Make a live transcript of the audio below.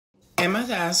Am I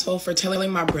the asshole for telling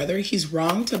my brother he's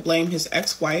wrong to blame his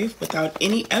ex-wife without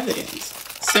any evidence,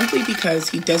 simply because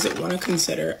he doesn't want to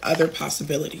consider other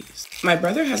possibilities? My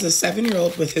brother has a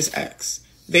 7-year-old with his ex.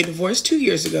 They divorced 2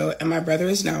 years ago, and my brother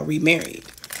is now remarried.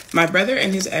 My brother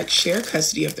and his ex share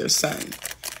custody of their son.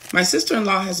 My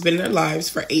sister-in-law has been in their lives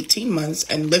for 18 months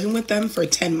and living with them for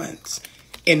 10 months.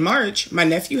 In March, my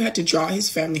nephew had to draw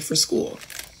his family for school.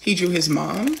 He drew his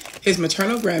mom, his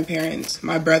maternal grandparents,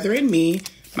 my brother and me,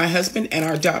 my husband, and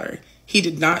our daughter. He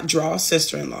did not draw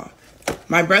sister-in-law.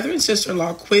 My brother and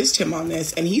sister-in-law quizzed him on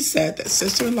this, and he said that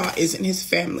sister-in-law isn't his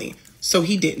family, so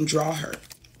he didn't draw her.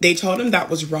 They told him that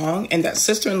was wrong and that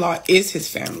sister-in-law is his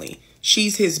family.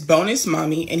 She's his bonus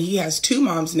mommy, and he has 2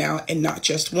 moms now and not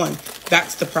just one.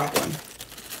 That's the problem.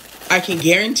 I can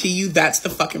guarantee you that's the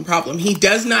fucking problem. He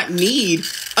does not need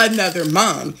another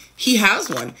mom. He has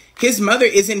one. His mother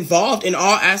is involved in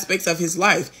all aspects of his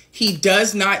life. He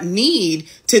does not need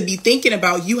to be thinking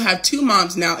about you have 2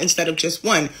 moms now instead of just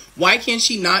one. Why can't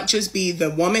she not just be the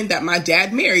woman that my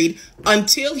dad married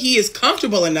until he is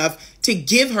comfortable enough to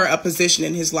give her a position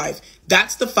in his life?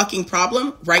 That's the fucking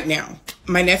problem right now.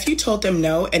 My nephew told them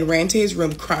no and ran to his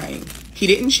room crying. He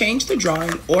didn't change the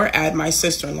drawing or add my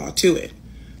sister-in-law to it.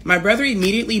 My brother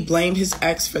immediately blamed his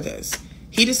ex for this.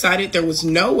 He decided there was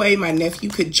no way my nephew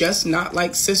could just not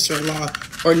like sister-in-law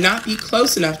or not be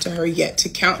close enough to her yet to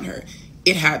count her.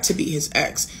 It had to be his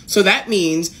ex. So that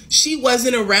means she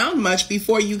wasn't around much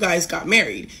before you guys got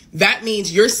married. That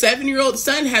means your 7-year-old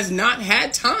son has not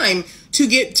had time to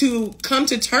get to come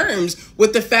to terms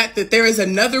with the fact that there is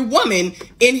another woman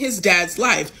in his dad's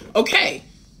life. Okay.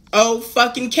 Oh,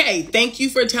 fucking K. Thank you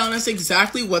for telling us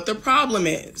exactly what the problem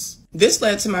is. This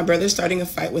led to my brother starting a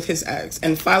fight with his ex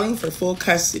and filing for full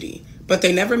custody, but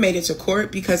they never made it to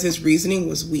court because his reasoning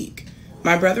was weak.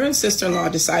 My brother and sister-in-law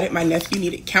decided my nephew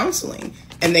needed counseling,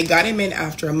 and they got him in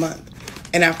after a month.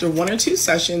 And after 1 or 2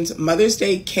 sessions, Mother's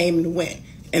Day came and went,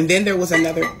 and then there was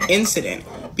another incident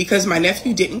because my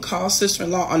nephew didn't call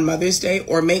sister-in-law on Mother's Day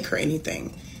or make her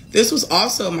anything. This was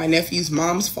also my nephew's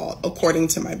mom's fault, according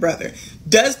to my brother.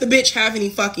 Does the bitch have any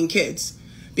fucking kids?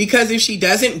 Because if she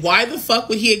doesn't, why the fuck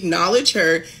would he acknowledge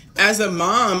her as a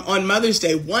mom on Mother's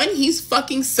Day? 1, he's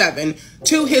fucking 7.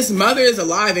 2, his mother is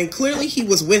alive and clearly he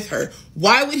was with her.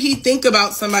 Why would he think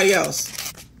about somebody else?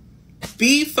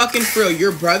 Be fucking for real.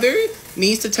 Your brother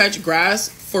needs to touch grass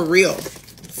for real.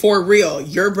 For real.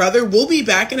 Your brother will be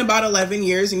back in about 11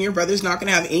 years and your brother's not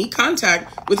going to have any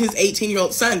contact with his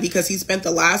 18-year-old son because he spent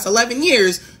the last 11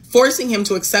 years forcing him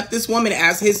to accept this woman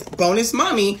as his bonus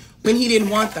mommy when he didn't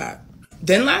want that.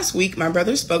 Then last week, my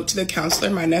brother spoke to the counselor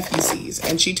my nephew sees,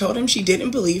 and she told him she didn't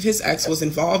believe his ex was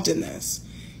involved in this.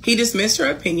 He dismissed her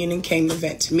opinion and came to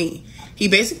vent to me. He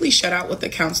basically shut out what the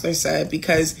counselor said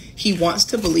because he wants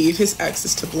to believe his ex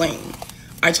is to blame.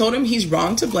 I told him he's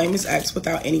wrong to blame his ex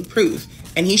without any proof,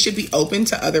 and he should be open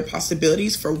to other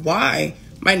possibilities for why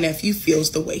my nephew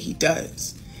feels the way he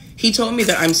does. He told me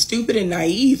that I'm stupid and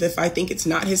naive if I think it's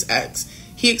not his ex.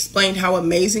 He explained how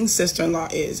amazing sister-in-law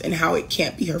is and how it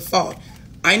can't be her fault.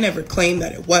 I never claimed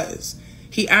that it was.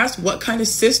 He asked what kind of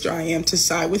sister I am to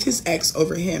side with his ex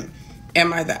over him.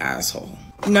 Am I the asshole?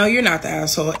 No, you're not the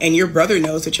asshole, and your brother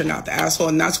knows that you're not the asshole,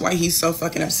 and that's why he's so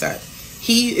fucking upset.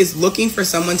 He is looking for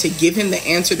someone to give him the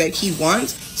answer that he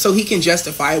wants so he can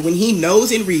justify it when he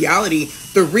knows in reality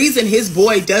the reason his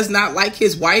boy does not like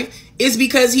his wife is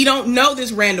because he don't know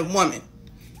this random woman.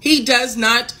 He does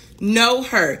not know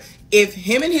her. If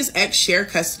him and his ex share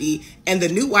custody and the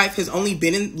new wife has only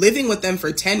been living with them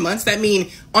for 10 months, that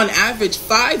means on average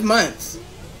 5 months,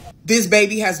 this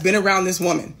baby has been around this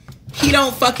woman. He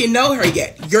don't fucking know her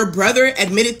yet. Your brother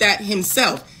admitted that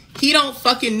himself. He don't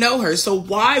fucking know her. So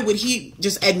why would he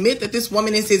just admit that this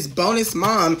woman is his bonus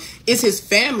mom, is his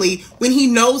family, when he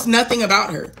knows nothing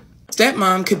about her?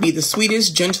 Stepmom could be the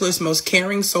sweetest, gentlest, most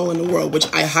caring soul in the world, which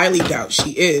I highly doubt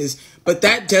she is. But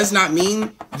that does not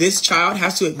mean this child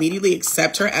has to immediately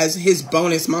accept her as his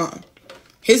bonus mom.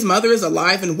 His mother is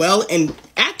alive and well and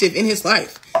active in his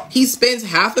life. He spends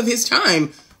half of his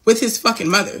time with his fucking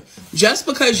mother. Just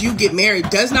because you get married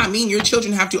does not mean your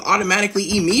children have to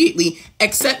automatically, immediately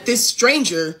accept this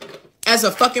stranger as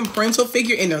a fucking parental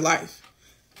figure in their life.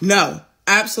 No,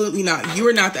 absolutely not. You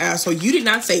are not the asshole. You did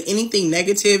not say anything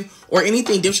negative or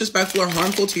anything disrespectful or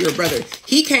harmful to your brother.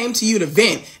 He came to you to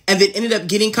vent and then ended up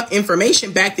getting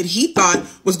information back that he thought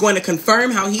was going to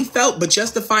confirm how he felt, but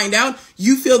just to find out,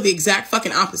 you feel the exact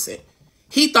fucking opposite.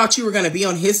 He thought you were going to be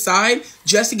on his side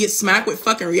just to get smacked with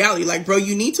fucking reality. Like, bro,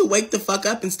 you need to wake the fuck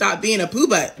up and stop being a poo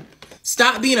butt.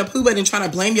 Stop being a poo butt and trying to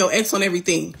blame your ex on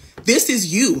everything. This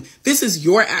is you. This is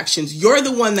your actions. You're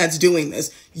the one that's doing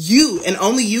this. You and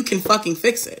only you can fucking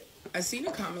fix it. I seen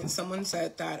a comment, someone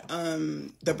said that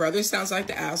the brother sounds like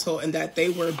the asshole and that they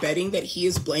were betting that he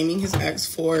is blaming his ex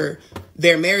for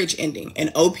their marriage ending,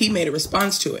 and OP made a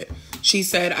response to it. She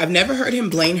said, I've never heard him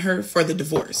blame her for the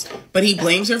divorce, but he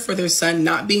blames her for their son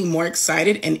not being more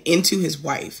excited and into his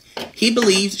wife. He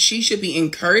believes she should be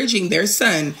encouraging their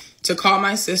son to call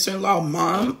my sister-in-law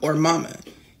mom or mama.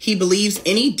 He believes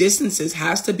any distances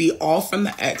has to be all from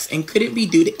the ex and couldn't be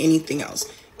due to anything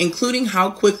else, including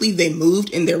how quickly they moved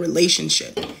in their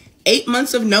relationship. 8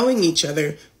 months of knowing each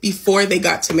other before they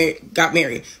got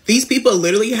married. These people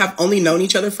literally have only known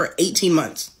each other for 18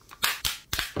 months.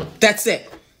 That's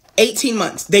it. 18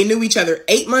 months. They knew each other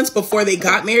 8 months before they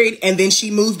got married, and then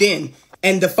she moved in,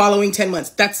 and the following 10 months.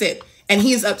 That's it. And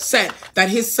he is upset that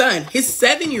his son, his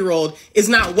 7-year-old, is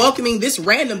not welcoming this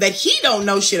random that he don't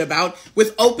know shit about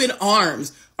with open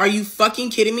arms. Are you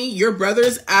fucking kidding me? Your brother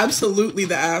is absolutely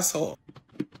the asshole.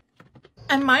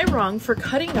 Am I wrong for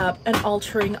cutting up and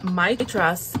altering my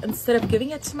dress instead of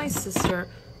giving it to my sister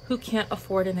who can't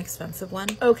afford an expensive one?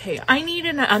 Okay, I need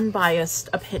an unbiased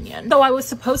opinion. So I was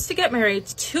supposed to get married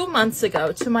 2 months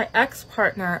ago to my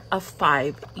ex-partner of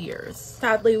 5 years.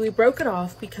 Sadly, we broke it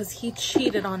off because he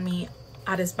cheated on me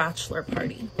at his bachelor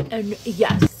party. And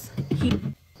yes,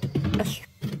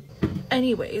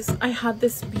 anyways, I had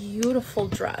this beautiful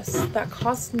dress that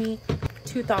cost me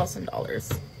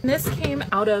 $2,000. This came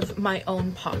out of my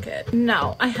own pocket.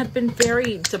 Now, I had been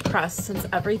very depressed since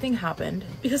everything happened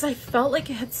because I felt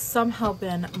like it had somehow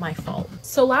been my fault.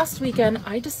 So last weekend,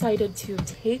 I decided to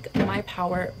take my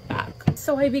power back.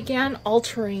 So I began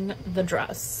altering the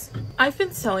dress. I've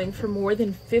been sewing for more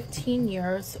than 15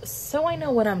 years, so I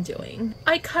know what I'm doing.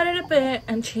 I cut it a bit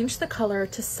and changed the color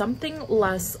to something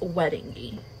less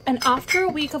wedding-y. And after a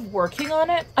week of working on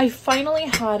it, I finally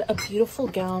had a beautiful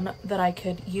gown that I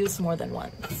could use more than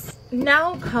once.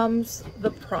 Now comes the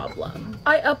problem.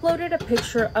 I uploaded a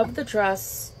picture of the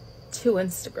dress to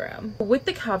Instagram with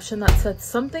the caption that said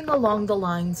something along the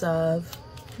lines of,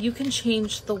 "You can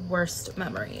change the worst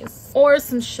memories," or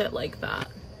some shit like that.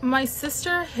 My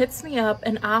sister hits me up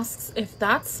and asks if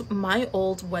that's my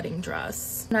old wedding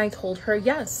dress, and I told her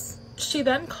yes. She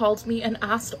then called me and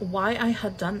asked why I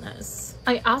had done this.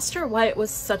 I asked her why it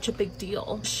was such a big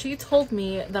deal. She told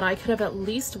me that I could have at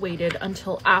least waited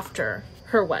until after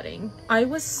her wedding. I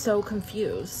was so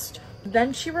confused.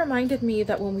 Then she reminded me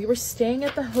that when we were staying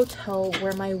at the hotel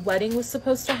where my wedding was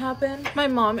supposed to happen, my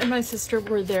mom and my sister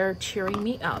were there cheering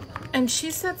me up. And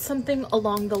she said something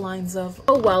along the lines of,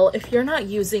 "Oh well, if you're not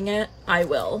using it, I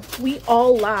will." We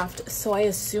all laughed, so I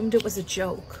assumed it was a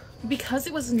joke, because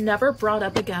it was never brought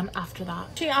up again after that.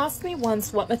 She asked me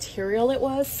once what material it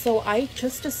was, so I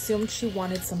just assumed she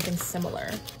wanted something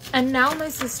similar. And now my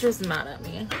sister's mad at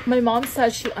me. My mom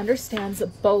says she understands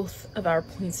both of our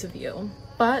points of view,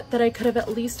 but that I could have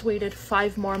at least waited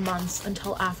 5 more months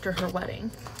until after her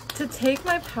wedding to take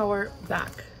my power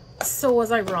back. So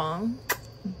was I wrong?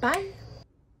 Bye.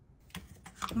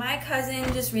 My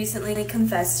cousin just recently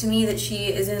confessed to me that she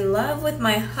is in love with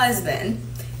my husband,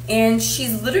 and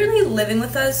she's literally living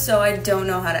with us, so I don't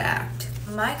know how to act.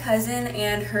 My cousin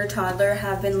and her toddler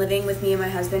have been living with me and my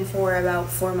husband for about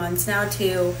 4 months now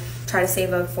to try to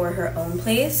save up for her own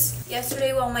place.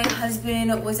 Yesterday, while my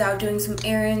husband was out doing some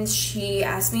errands, she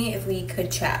asked me if we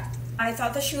could chat. I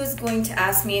thought that she was going to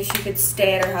ask me if she could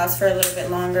stay at our house for a little bit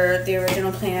longer. The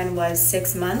original plan was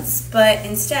 6 months, but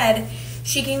instead,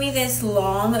 she gave me this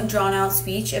long, drawn-out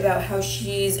speech about how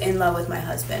she's in love with my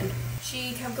husband.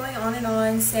 She kept going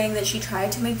on, saying that she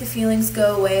tried to make the feelings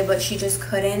go away, but she just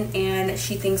couldn't, and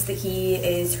she thinks that he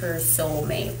is her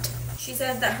soulmate. She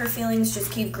says that her feelings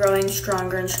just keep growing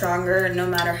stronger and stronger no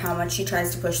matter how much she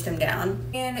tries to push them down.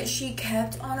 And she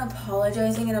kept on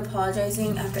apologizing and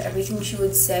apologizing after everything she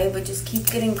would say, but just keep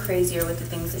getting crazier with the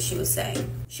things that she was saying.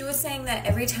 She was saying that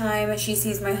every time she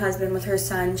sees my husband with her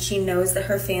son, she knows that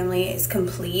her family is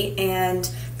complete and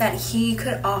that he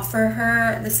could offer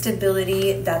her the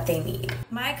stability that they need.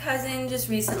 My cousin just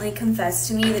recently confessed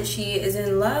to me that she is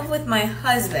in love with my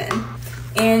husband,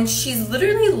 and she's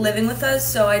literally living with us,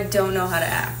 so I don't know how to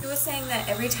act. She was saying that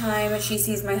every time she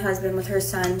sees my husband with her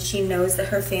son, she knows that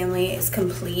her family is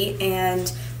complete and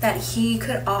that he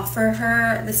could offer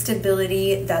her the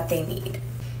stability that they need.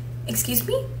 Excuse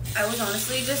me? I was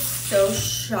honestly just so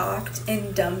shocked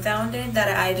and dumbfounded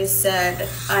that I just said,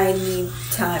 I need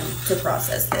time to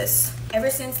process this. Ever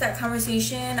since that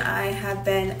conversation, I have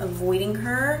been avoiding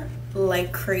her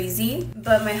like crazy,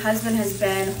 but my husband has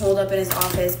been holed up in his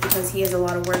office because he has a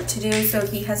lot of work to do, so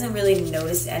he hasn't really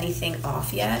noticed anything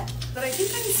off yet. But I think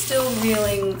I'm still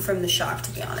reeling from the shock,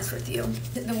 to be honest with you.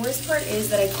 The worst part is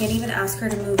that I can't even ask her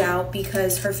to move out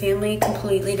because her family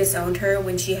completely disowned her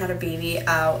when she had a baby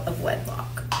out of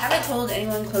wedlock. I haven't told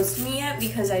anyone close to me yet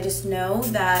because I just know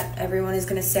that everyone is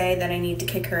gonna say that I need to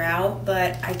kick her out,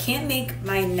 but I can't make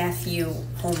my nephew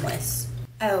homeless.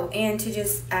 Oh, and to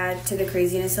just add to the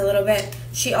craziness a little bit,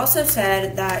 she also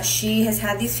said that she has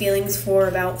had these feelings for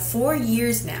about 4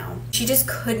 years now. She just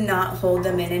could not hold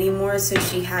them in anymore, so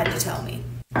she had to tell me.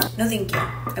 No thank you.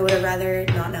 I would have rather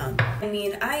not known. I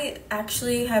mean, I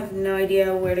actually have no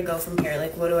idea where to go from here.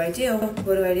 Like, what do I do?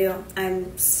 What do I do?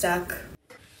 I'm stuck.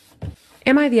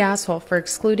 Am I the asshole for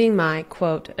excluding my,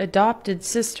 quote, adopted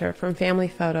sister from family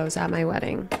photos at my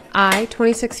wedding? I,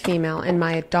 26 female, and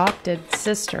my adopted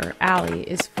sister, Allie,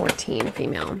 is 14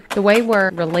 female. The way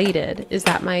we're related is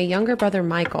that my younger brother,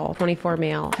 Michael, 24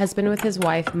 male, has been with his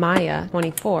wife, Maya,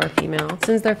 24 female,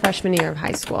 since their freshman year of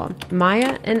high school.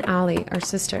 Maya and Allie are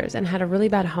sisters and had a really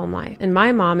bad home life. And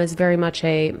my mom is very much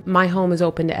a my home is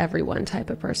open to everyone type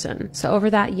of person. So over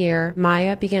that year,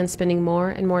 Maya began spending more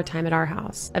and more time at our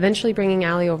house, eventually bringing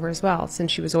Allie over as well,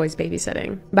 since she was always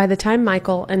babysitting. By the time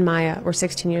Michael and Maya were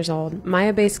 16 years old,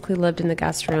 Maya basically lived in the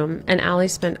guest room, and Allie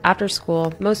spent after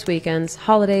school, most weekends,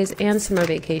 holidays, and summer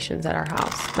vacations at our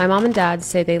house. My mom and dad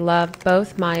say they love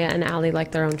both Maya and Allie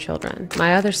like their own children.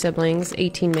 My other siblings,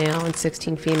 18 male and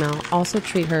 16 female, also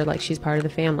treat her like she's part of the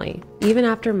family. Even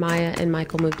after Maya and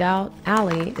Michael moved out,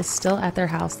 Allie is still at their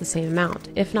house the same amount,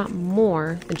 if not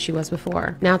more than she was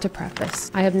before. Now to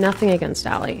preface, I have nothing against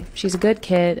Allie. She's a good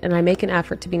kid, and I make an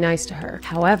effort to be nice to her.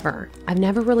 However, I've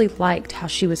never really liked how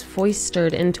she was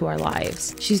foisted into our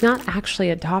lives. She's not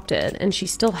actually adopted, and she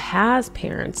still has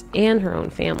parents and her own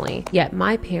family, yet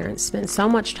my parents spend so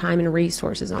much time and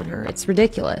resources on her. It's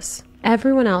ridiculous.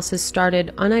 Everyone else has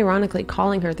started unironically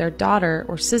calling her their daughter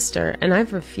or sister, and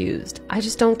I've refused. I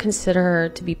just don't consider her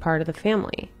to be part of the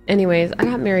family. Anyways, I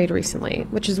got married recently,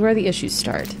 which is where the issues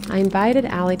start. I invited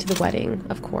Allie to the wedding,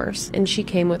 of course, and she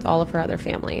came with all of her other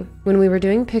family. When we were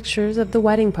doing pictures of the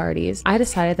wedding parties, I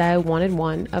decided that I wanted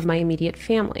one of my immediate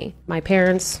family. My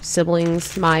parents,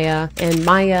 siblings, Maya and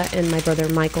my brother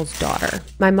Michael's daughter.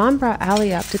 My mom brought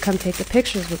Allie up to come take the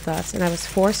pictures with us, and I was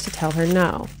forced to tell her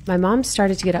no. My mom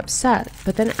started to get upset,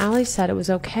 but then Allie said it was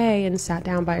okay and sat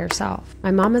down by herself.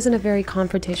 My mom isn't a very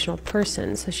confrontational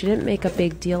person, so she didn't make a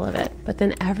big deal of it, but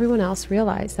then everyone else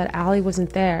realized that Allie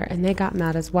wasn't there, and they got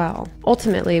mad as well.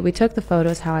 Ultimately, we took the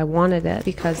photos how I wanted it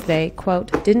because they,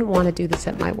 quote, didn't want to do this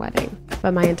at my wedding.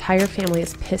 But my entire family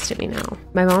is pissed at me now.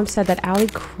 My mom said that Allie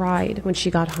cried when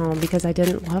she got home because I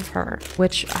didn't love her,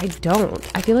 which I don't.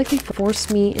 I feel like they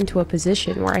forced me into a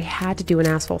position where I had to do an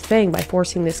asshole thing by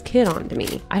forcing this kid onto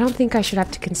me. I don't think I should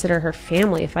have to consider her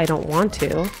family if I don't want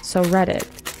to. So Reddit,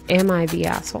 am I the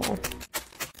asshole?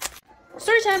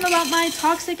 Storytime about my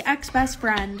toxic ex-best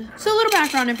friend. So a little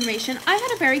background information. I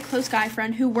had a very close guy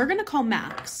friend who we're gonna call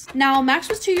Max. Now, Max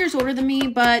was 2 years older than me,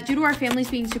 but due to our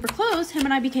families being super close, him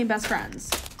and I became best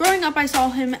friends. Growing up, I saw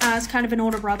him as kind of an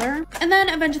older brother, and then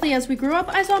eventually as we grew up,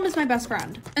 I saw him as my best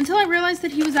friend. Until I realized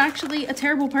that he was actually a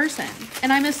terrible person,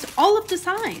 and I missed all of the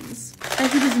signs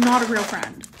that he was not a real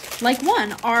friend. Like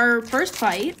one, our first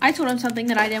fight, I told him something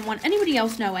that I didn't want anybody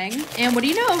else knowing, and what do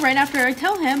you know, right after I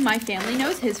tell him, my family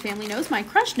knows, his family knows, my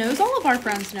crush knows, all of our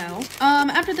friends know.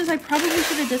 After this, I probably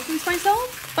should have distanced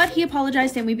myself, but he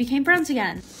apologized and we became friends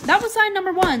again. That was sign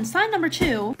number one. Sign number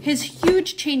two, his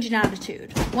huge change in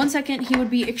attitude. 1 second, he would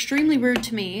be extremely rude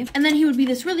to me, and then he would be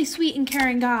this really sweet and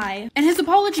caring guy, and his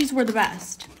apologies were the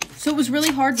best. So it was really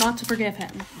hard not to forgive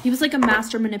him. He was like a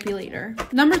master manipulator.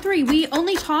 Number three, we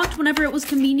only talked whenever it was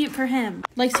convenient for him.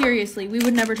 Like seriously, we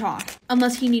would never talk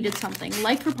unless he needed something,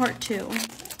 like for part two.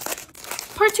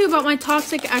 Part two about my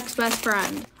toxic ex-best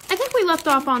friend. I think we left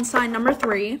off on sign number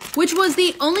three, which was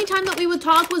the only time that we would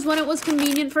talk was when it was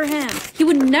convenient for him. He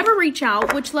would never reach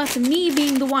out, which left me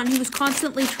being the one who was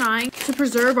constantly trying to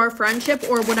preserve our friendship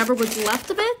or whatever was left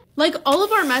of it. Like, all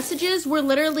of our messages were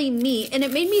literally me, and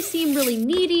it made me seem really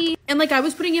needy, and like I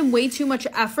was putting in way too much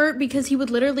effort because he would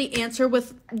literally answer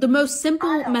with the most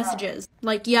simple messages.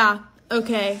 Like, yeah,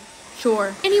 okay,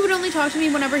 sure. And he would only talk to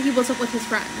me whenever he wasn't with his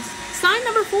friends. Sign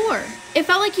number four. It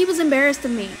felt like he was embarrassed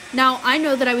of me. Now, I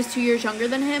know that I was 2 years younger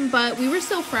than him, but we were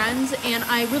still friends, and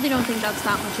I really don't think that's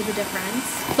that much of a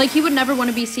difference. Like, he would never want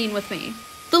to be seen with me.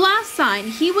 The last sign.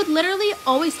 He would literally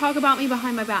always talk about me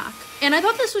behind my back. And I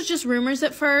thought this was just rumors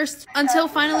at first, until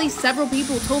finally several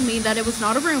people told me that it was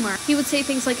not a rumor. He would say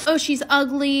things like, oh, she's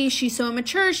ugly, she's so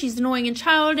immature, she's annoying and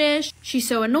childish, she's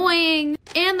so annoying.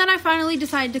 And then I finally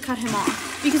decided to cut him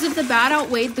off. Because if the bad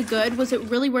outweighed the good, was it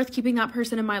really worth keeping that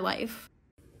person in my life?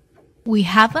 We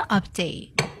have an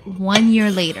update 1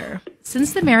 year later.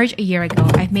 Since the marriage a year ago,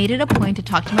 I've made it a point to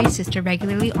talk to my sister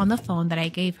regularly on the phone that I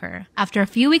gave her. After a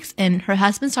few weeks in, her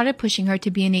husband started pushing her to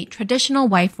be in a traditional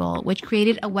wife role, which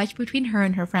created a wedge between her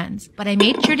and her friends. But I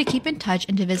made sure to keep in touch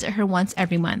and to visit her once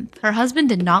every month. Her husband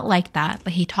did not like that,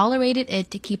 but he tolerated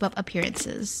it to keep up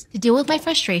appearances. To deal with my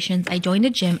frustrations, I joined a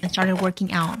gym and started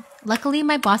working out. Luckily,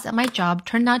 my boss at my job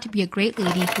turned out to be a great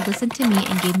lady who listened to me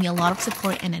and gave me a lot of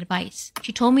support and advice.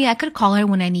 She told me I could call her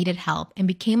when I needed help and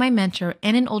became my mentor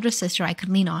and an older sister I could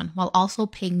lean on while also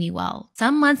paying me well.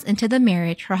 Some months into the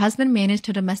marriage, her husband managed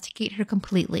to domesticate her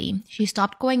completely. She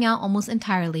stopped going out almost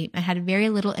entirely and had very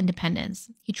little independence.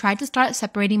 He tried to start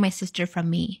separating my sister from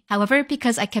me. However,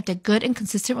 because I kept a good and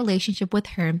consistent relationship with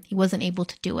her, he wasn't able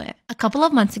to do it. A couple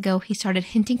of months ago, he started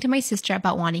hinting to my sister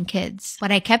about wanting kids,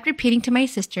 but I kept repeating to my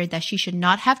sister that she should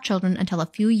not have children until a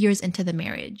few years into the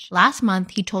marriage. Last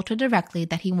month, he told her directly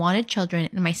that he wanted children,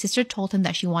 and my sister told him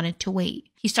that she wanted to wait.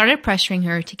 He started pressuring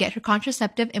her to get her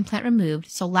contraceptive implant removed,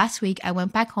 so last week I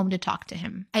went back home to talk to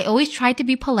him. I always try to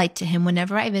be polite to him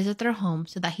whenever I visit their home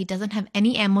so that he doesn't have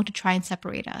any ammo to try and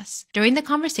separate us. During the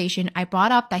conversation, I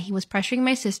brought up that he was pressuring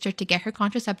my sister to get her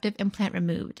contraceptive implant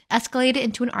removed. It escalated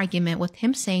into an argument with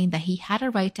him saying that he had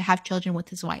a right to have children with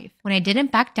his wife. When I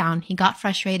didn't back down, he got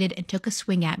frustrated and took a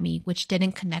swing at me, which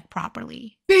didn't connect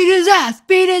properly. Beat his ass!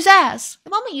 Beat his ass!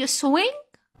 The moment you swing,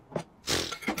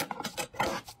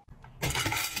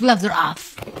 gloves are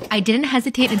off. I didn't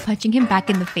hesitate in punching him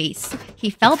back in the face. He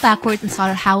fell backwards and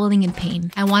started howling in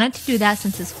pain. I wanted to do that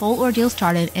since this whole ordeal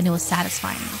started, and it was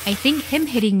satisfying. I think him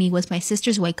hitting me was my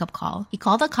sister's wake-up call. He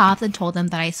called the cops and told them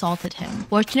that I assaulted him.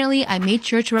 Fortunately, I made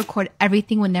sure to record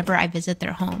everything whenever I visit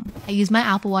their home. I use my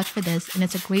Apple Watch for this, and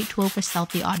it's a great tool for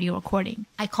stealthy audio recording.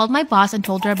 I called my boss and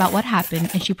told her about what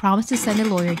happened, and she promised to send a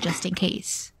lawyer just in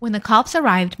case. When the cops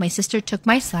arrived, my sister took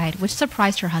my side, which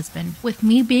surprised her husband. With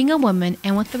me being a woman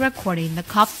and with the recording, the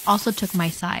cops also took my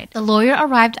side. The lawyer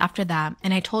arrived after that,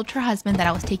 and I told her husband that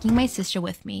I was taking my sister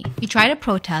with me. He tried to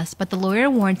protest, but the lawyer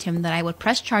warned him that I would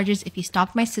press charges if he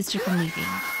stopped my sister from leaving.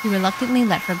 He reluctantly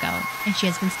let her go, and she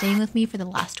has been staying with me for the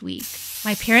last week.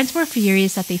 My parents were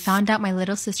furious that they found out my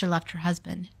little sister left her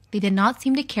husband. They did not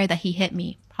seem to care that he hit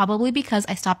me, probably because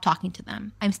I stopped talking to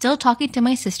them. I'm still talking to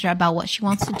my sister about what she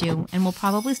wants to do, and will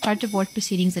probably start divorce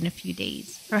proceedings in a few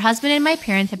days. Her husband and my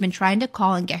parents have been trying to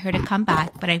call and get her to come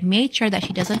back, but I've made sure that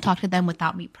she doesn't talk to them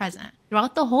without me present.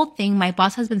 Throughout the whole thing, my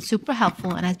boss has been super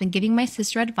helpful and has been giving my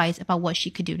sister advice about what she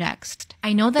could do next.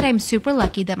 I know that I'm super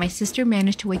lucky that my sister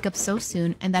managed to wake up so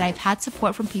soon and that I've had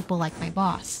support from people like my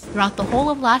boss. Throughout the whole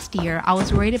of last year, I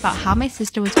was worried about how my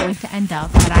sister was going to end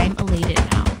up, but I am elated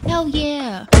now. Hell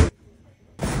yeah!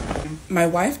 My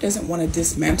wife doesn't want to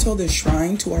dismantle the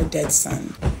shrine to our dead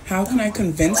son. How can I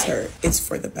convince her it's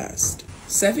for the best?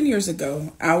 7 years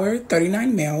ago, our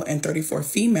 39 male and 34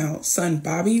 female son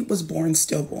Bobby was born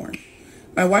stillborn.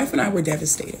 My wife and I were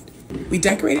devastated. We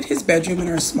decorated his bedroom in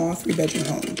our small 3-bedroom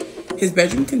home. His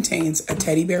bedroom contains a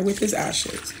teddy bear with his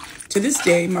ashes. To this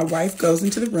day, my wife goes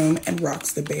into the room and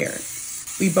rocks the bear.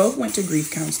 We both went to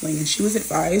grief counseling, and she was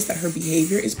advised that her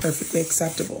behavior is perfectly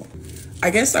acceptable. I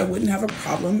guess I wouldn't have a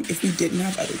problem if we didn't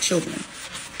have other children.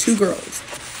 2 girls,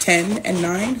 10 and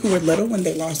 9, who were little when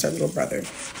they lost our little brother,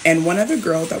 and 1 other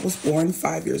girl that was born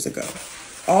 5 years ago.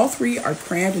 All 3 are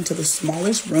crammed into the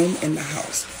smallest room in the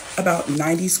house, about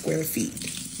 90 square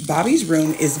feet. Bobby's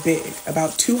room is big,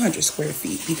 about 200 square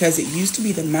feet, because it used to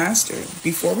be the master.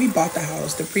 Before we bought the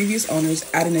house, the previous owners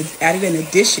added an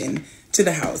addition to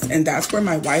the house, and that's where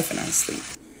my wife and I sleep.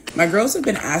 My girls have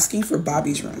been asking for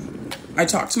Bobby's room. I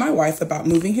talked to my wife about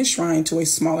moving his shrine to a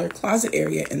smaller closet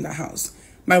area in the house.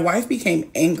 My wife became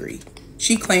angry.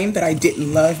 She claimed that I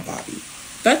didn't love Bobby.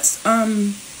 That's,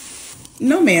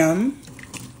 no ma'am.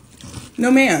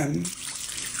 No ma'am.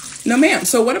 No ma'am.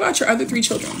 So what about your other 3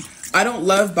 children? I don't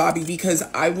love Bobby because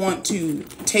I want to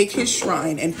take his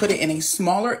shrine and put it in a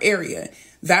smaller area.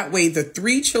 That way, the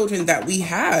 3 children that we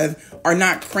have are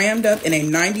not crammed up in a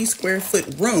 90 square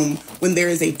foot room when there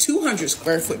is a 200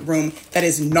 square foot room that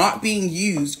is not being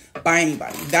used by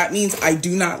anybody. That means I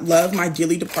do not love my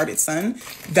dearly departed son.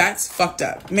 That's fucked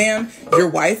up. Ma'am, your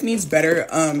wife needs better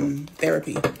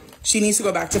therapy. She needs to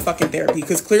go back to fucking therapy,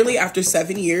 because clearly after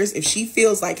 7 years, if she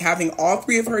feels like having all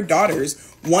 3 of her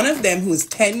daughters, one of them who is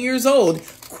 10 years old,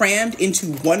 crammed into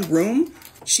one room,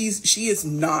 she is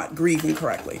not grieving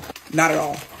correctly. Not at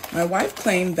all. My wife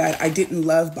claimed that I didn't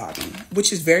love Bobby,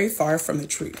 which is very far from the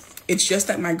truth. It's just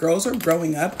that my girls are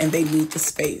growing up and they need the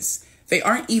space. They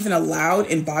aren't even allowed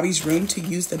in Bobby's room to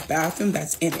use the bathroom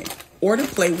that's in it or to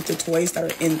play with the toys that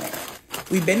are in there.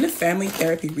 We've been to family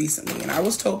therapy recently, and I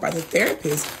was told by the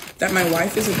therapist that my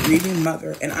wife is a grieving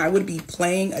mother and I would be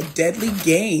playing a deadly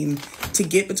game to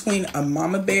get between a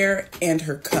mama bear and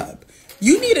her cub.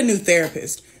 You need a new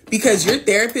therapist because your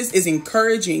therapist is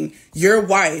encouraging your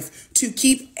wife to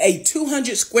keep a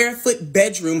 200 square foot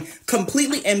bedroom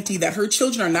completely empty that her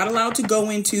children are not allowed to go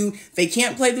into. They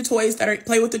can't play with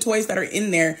the toys that are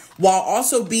in there, while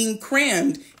also being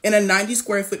crammed in a 90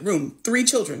 square foot room. 3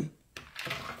 children.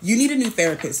 You need a new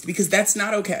therapist because that's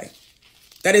not okay.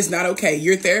 That is not okay.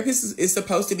 Your therapist is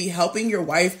supposed to be helping your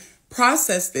wife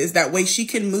process this. That way she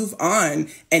can move on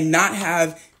and not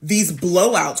have these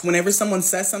blowouts whenever someone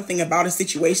says something about a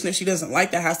situation that she doesn't like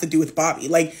that has to do with Bobby.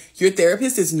 Like, your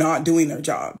therapist is not doing their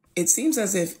job. It seems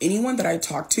as if anyone that I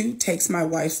talk to takes my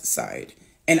wife's side.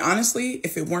 And honestly,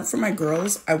 if it weren't for my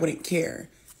girls, I wouldn't care.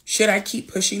 Should I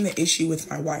keep pushing the issue with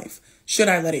my wife? Should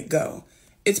I let it go?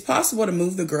 It's possible to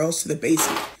move the girls to the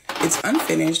basement. It's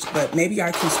unfinished, but maybe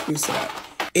I can spruce it up.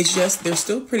 It's just they're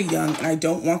still pretty young and I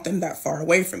don't want them that far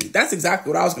away from me. That's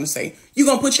exactly what I was going to say. You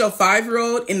going to put your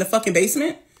 5-year-old in the fucking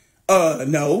basement?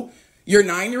 No. Your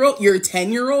 9-year-old, your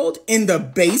 10-year-old in the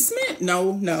basement?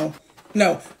 No.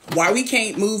 Why we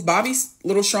can't move Bobby's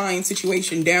little shrine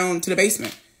situation down to the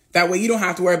basement? That way you don't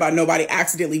have to worry about nobody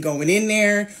accidentally going in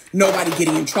there, nobody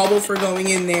getting in trouble for going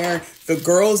in there. The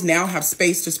girls now have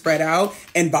space to spread out,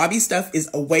 and Bobby's stuff is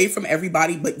away from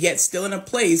everybody, but yet still in a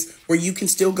place where you can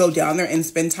still go down there and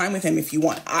spend time with him if you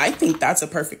want. I think that's a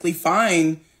perfectly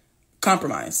fine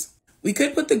compromise. We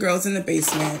could put the girls in the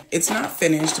basement. It's not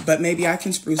finished, but maybe I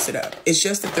can spruce it up. It's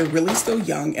just that they're really still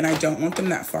young, and I don't want them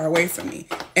that far away from me.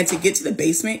 And to get to the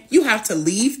basement, you have to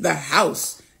leave the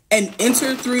house and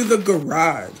enter through the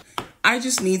garage. I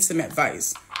just need some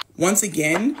advice. Once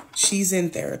again, she's in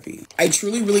therapy. I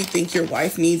truly, really think your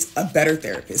wife needs a better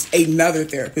therapist, another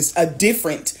therapist, a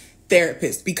different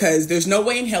therapist, because there's no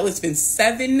way in hell it's been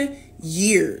 7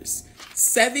 years.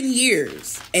 7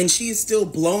 years, and she is still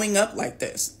blowing up like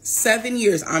this. 7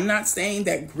 years. I'm not saying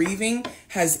that grieving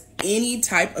has any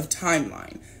type of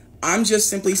timeline. I'm just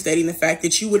simply stating the fact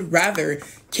that you would rather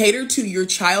cater to your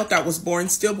child that was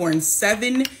stillborn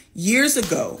 7 years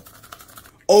ago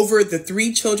over the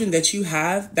 3 children that you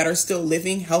have that are still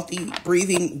living, healthy,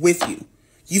 breathing with you.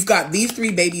 You've got these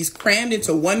 3 babies crammed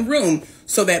into one room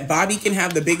so that Bobby can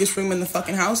have the biggest room in the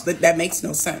fucking house. That makes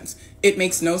no sense. It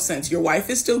makes no sense. Your wife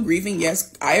is still grieving.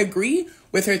 Yes, I agree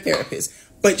with her therapist,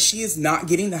 but she is not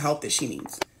getting the help that she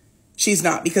needs. She's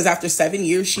not, because after 7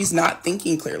 years, she's not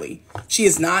thinking clearly. She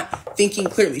is not thinking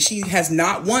clearly. She has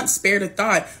not once spared a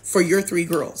thought for your 3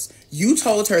 girls. You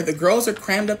told her the girls are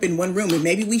crammed up in one room and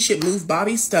maybe we should move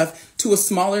Bobby's stuff to a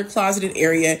smaller closeted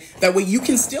area. That way you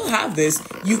can still have this.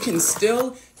 You can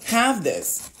still have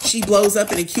this. She blows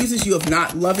up and accuses you of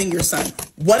not loving your son.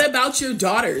 What about your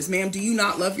daughters, ma'am? Do you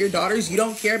not love your daughters? You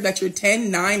don't care that your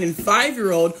 10, 9, and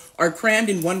 5-year-old are crammed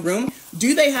in one room?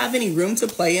 Do they have any room to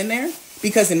play in there?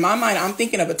 Because in my mind, I'm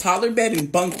thinking of a toddler bed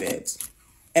and bunk beds.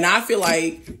 And I feel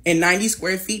like in 90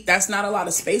 square feet, that's not a lot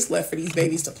of space left for these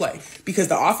babies to play. Because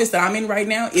the office that I'm in right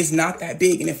now is not that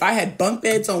big. And if I had bunk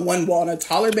beds on one wall and a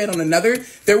taller bed on another,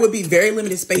 there would be very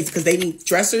limited space because they need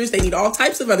dressers. They need all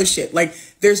types of other shit. Like,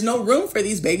 there's no room for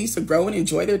these babies to grow and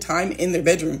enjoy their time in their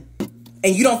bedroom.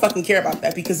 And you don't fucking care about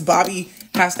that because Bobby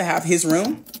has to have his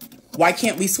room. Why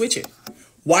can't we switch it?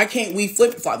 Why can't we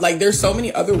flip-flop? Like, there's so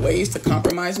many other ways to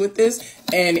compromise with this.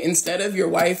 And instead of your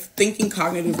wife thinking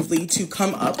cognitively to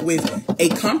come up with a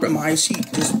compromise, she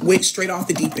just went straight off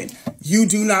the deep end. You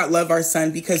do not love our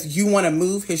son because you want to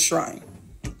move his shrine.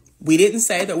 We didn't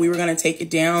say that we were going to take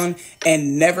it down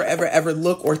and never, ever, ever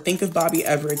look or think of Bobby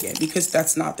ever again, because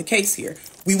that's not the case here.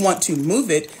 We want to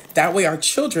move it. That way our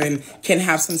children can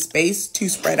have some space to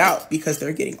spread out because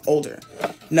they're getting older.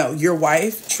 No, your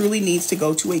wife truly needs to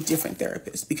go to a different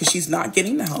therapist because she's not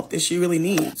getting the help that she really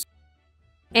needs.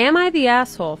 Am I the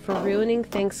asshole for ruining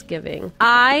Thanksgiving?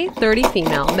 I, 30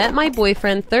 female, met my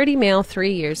boyfriend, 30 male,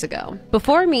 3 years ago.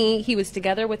 Before me, he was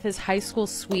together with his high school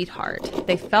sweetheart.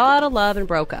 They fell out of love and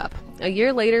broke up. A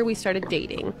year later, we started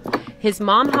dating. His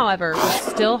mom, however, was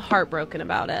still heartbroken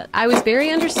about it. I was very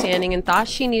understanding and thought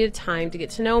she needed time to get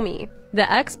to know me. The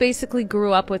ex basically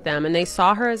grew up with them and they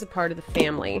saw her as a part of the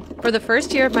family. For the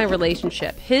first year of my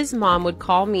relationship, his mom would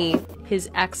call me his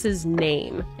ex's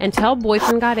name until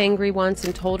boyfriend got angry once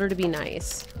and told her to be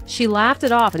nice. She laughed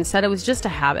it off and said it was just a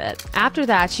habit. After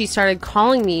that, she started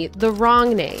calling me the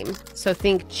wrong name, so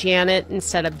think Janet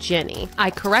instead of Jenny. I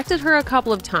corrected her a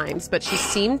couple of times, but she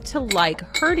seemed to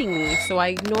like hurting me, so I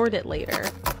ignored it later.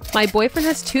 My boyfriend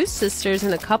has 2 sisters,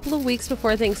 and a couple of weeks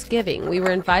before Thanksgiving, we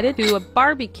were invited to a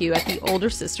barbecue at the older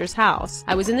sister's house.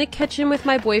 I was in the kitchen with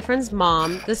my boyfriend's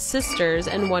mom, the sisters,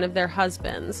 and one of their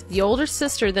husbands. The older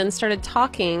sister then started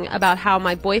talking about how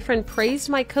my boyfriend praised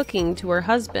my cooking to her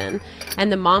husband, and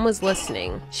the mom was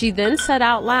listening. She then said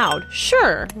out loud,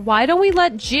 "Sure, why don't we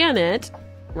let Janet,"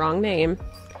 wrong name,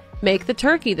 "make the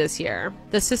turkey this year?"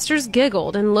 The sisters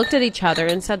giggled and looked at each other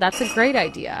and said that's a great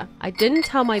idea. I didn't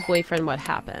tell my boyfriend what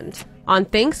happened. On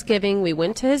Thanksgiving, we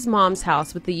went to his mom's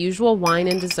house with the usual wine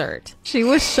and dessert. She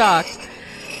was shocked.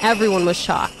 Everyone was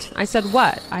shocked. I said,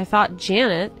 "What?" "I thought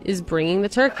Janet is bringing the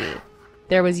turkey."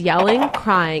 There was yelling,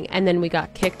 crying, and then we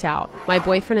got kicked out. My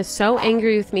boyfriend is so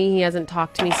angry with me he hasn't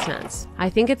talked to me since. I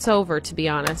think it's over, to be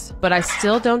honest, but I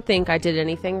still don't think I did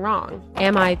anything wrong.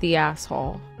 Am I the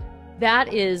asshole?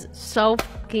 That is so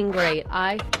fucking great.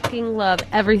 I fucking love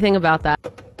everything about that.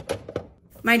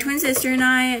 My twin sister and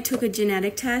I took a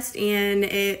genetic test, and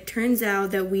it turns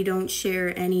out that we don't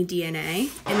share any DNA,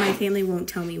 and my family won't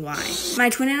tell me why. My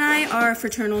twin and I are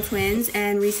fraternal twins,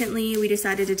 and recently we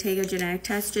decided to take a genetic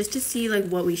test just to see like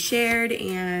what we shared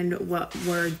and what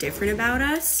were different about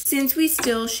us. Since we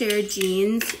still share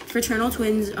genes, fraternal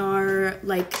twins are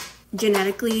like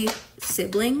genetically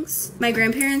siblings. My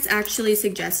grandparents actually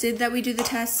suggested that we do the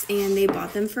tests, and they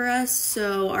bought them for us,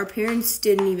 so our parents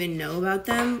didn't even know about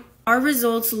them. Our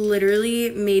results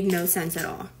literally made no sense at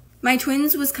all. My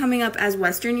twins was coming up as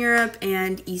Western Europe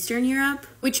and Eastern Europe,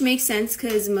 which makes sense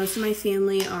because most of my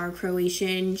family are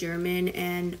Croatian, German,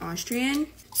 and Austrian.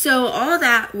 So all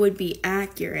that would be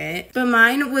accurate, but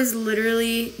mine was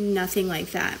literally nothing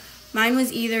like that. Mine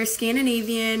was either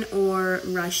Scandinavian or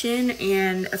Russian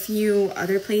and a few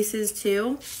other places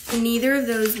too. Neither of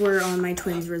those were on my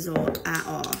twin's result at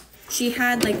all. She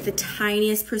had like the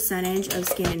tiniest percentage of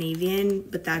Scandinavian,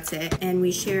 but that's it. And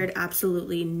we shared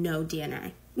absolutely no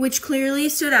DNA, which clearly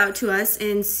stood out to us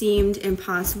and seemed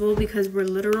impossible because we're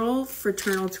literal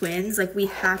fraternal twins. Like, we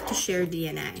have to share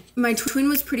DNA. My twin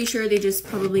was pretty sure they just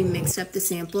probably mixed up the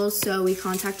samples, so we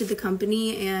contacted the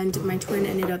company and my twin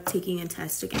ended up taking a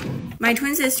test again. My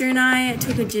twin sister and I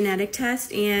took a genetic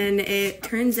test, and it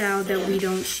turns out that we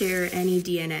don't share any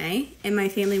DNA, and my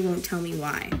family won't tell me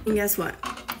why. And guess what?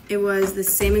 It was the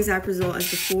same exact result as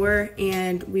before,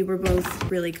 and we were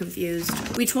both really confused.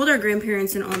 We told our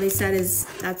grandparents, and all they said is,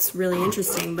 "That's really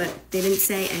interesting," but they didn't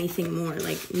say anything more,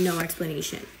 like no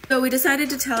explanation. So we decided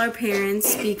to tell our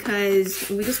parents because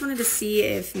we just wanted to see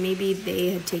if maybe they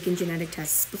had taken genetic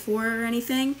tests before or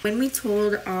anything. When we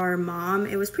told our mom,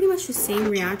 it was pretty much the same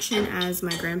reaction as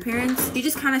my grandparents. She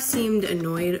just kind of seemed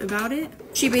annoyed about it.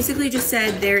 She basically just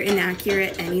said they're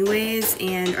inaccurate anyways,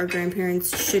 and our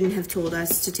grandparents shouldn't have told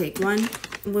us to take one.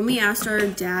 When we asked our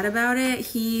dad about it,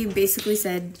 he basically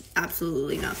said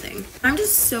absolutely nothing. I'm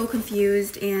just so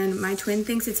confused, and my twin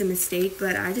thinks it's a mistake,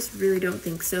 but I just really don't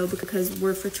think so because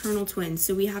we're fraternal twins,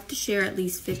 so we have to share at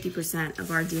least 50% of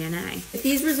our DNA. If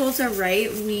these results are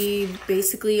right, we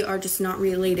basically are just not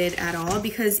related at all,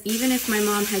 because even if my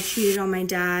mom had cheated on my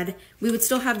dad, we would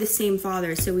still have the same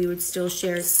father, so we would still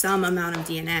share some amount of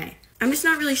DNA. I'm just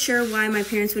not really sure why my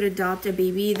parents would adopt a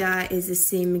baby that is the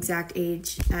same exact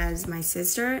age as my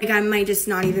sister. Like, I might just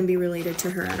not even be related to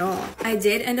her at all. I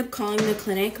did end up calling the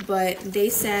clinic, but they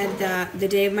said that the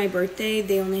day of my birthday,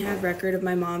 they only have record of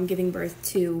my mom giving birth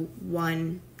to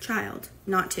 1 child,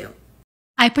 not 2.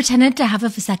 I pretended to have a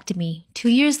vasectomy. 2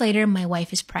 years later, my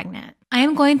wife is pregnant. I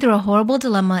am going through a horrible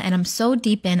dilemma and I'm so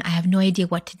deep in, I have no idea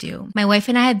what to do. My wife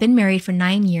and I have been married for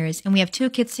 9 years and we have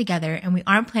 2 kids together and we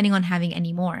aren't planning on having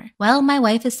any more. Well, my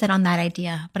wife is set on that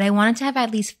idea, but I wanted to have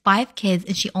at least 5 kids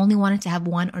and she only wanted to have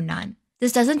 1 or none.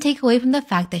 This doesn't take away from the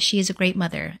fact that she is a great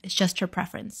mother. It's just her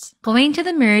preference. Going into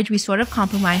the marriage, we sort of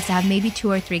compromised to have maybe 2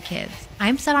 or 3 kids.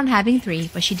 I'm set on having 3,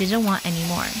 but she didn't want any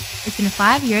more. It's been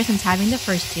 5 years since having the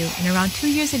first 2, and around 2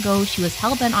 years ago, she was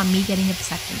hell-bent on me getting a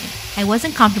vasectomy. I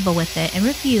wasn't comfortable with it and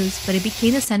refused, but it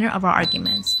became the center of our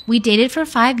arguments. We dated for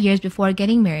 5 years before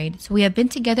getting married, so we have been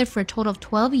together for a total of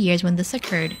 12 years when this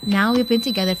occurred. Now we've been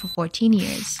together for 14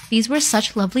 years. These were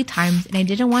such lovely times, and I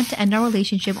didn't want to end our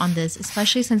relationship on this,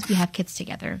 especially since we have kids kids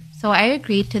together. So I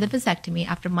agreed to the vasectomy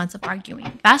after months of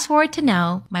arguing. Fast forward to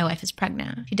now, my wife is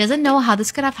pregnant. She doesn't know how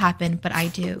this could have happened, but I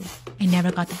do. I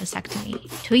never got the vasectomy.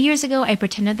 2 years ago, I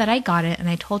pretended that I got it and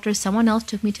I told her someone else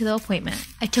took me to the appointment.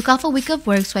 I took off a week of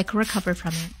work so I could recover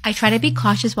from it. I tried to be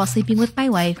cautious while sleeping with my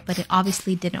wife, but it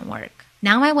obviously didn't work.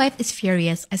 Now my wife is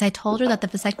furious as I told her that the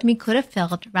vasectomy could have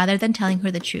failed rather than telling her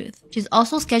the truth. She's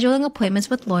also scheduling appointments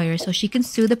with lawyers so she can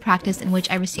sue the practice in which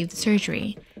I received the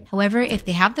surgery. However, if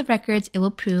they have the records, it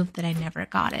will prove that I never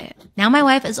got it. Now my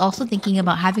wife is also thinking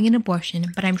about having an abortion,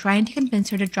 but I'm trying to convince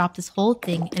her to drop this whole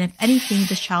thing, and if anything,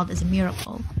 this child is a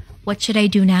miracle. What should I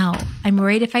do now? I'm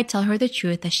worried if I tell her the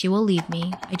truth that she will leave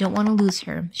me. I don't want to lose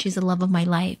her. She's the love of my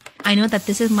life. I know that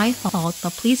this is my fault,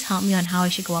 but please help me on how I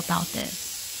should go about this.